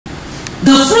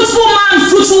The fruitful man,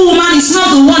 fruitful woman is not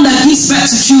the one that gives birth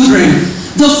to children.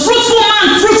 The fruitful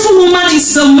man, fruitful woman is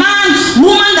the man,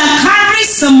 woman that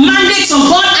carries the mandate of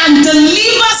God and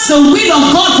delivers the will of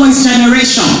God for his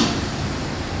generation.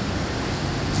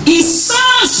 His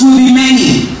sons will be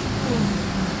many.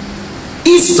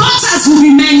 His daughters will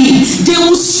be many. They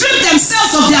will strip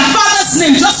themselves of their father's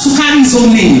name just to carry his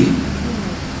own name.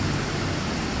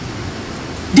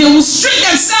 They will strip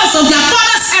themselves of their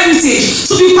father's heritage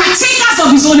to be partakers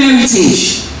of his own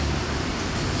heritage.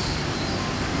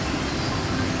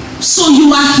 So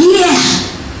you are here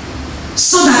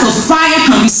so that the fire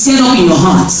can be stirred up in your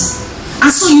heart. And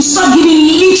so you start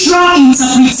giving literal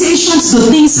interpretation to the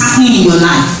things happening in your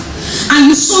life.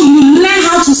 And so you learn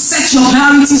how to set your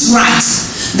priorities right.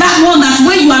 That one that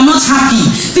when you are not happy,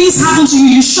 things happen to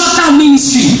you, you shut down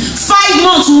ministry. 5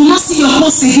 months, we will not see your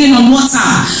post again on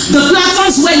WhatsApp. The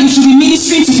platforms where you should be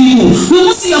ministering to people, we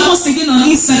won't see your post again on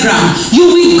Instagram. You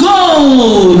will go,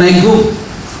 like go.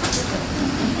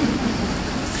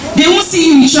 They won't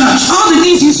see you in church. All the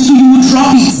things you used to do, you will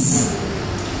drop it.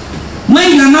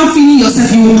 When you are now feeling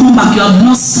yourself, you will come back. You have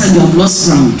lost time, you have lost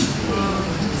ground.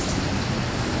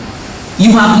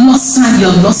 You have lost time, you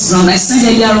have lost ground. I said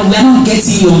earlier on, we are not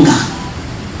getting younger.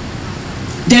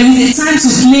 There is a time to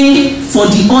play for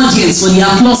the audience, for the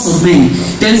applause of men.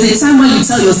 There is a time when you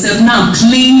tell yourself, now I'm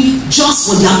playing just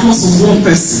for the applause of one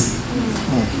person.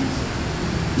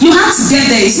 You have to get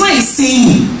there. It's not a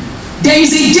saying. There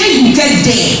is a day you get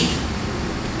there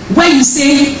where you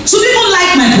say, 2 people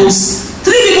like my post,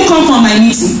 3 people come for my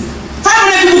meeting,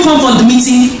 500 people come for the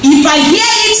meeting. If I hear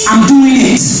it, I'm doing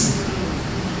it.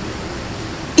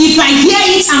 If I hear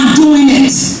it, I'm doing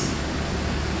it.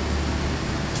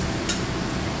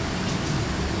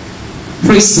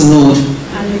 Praise the Lord.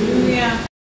 Hallelujah.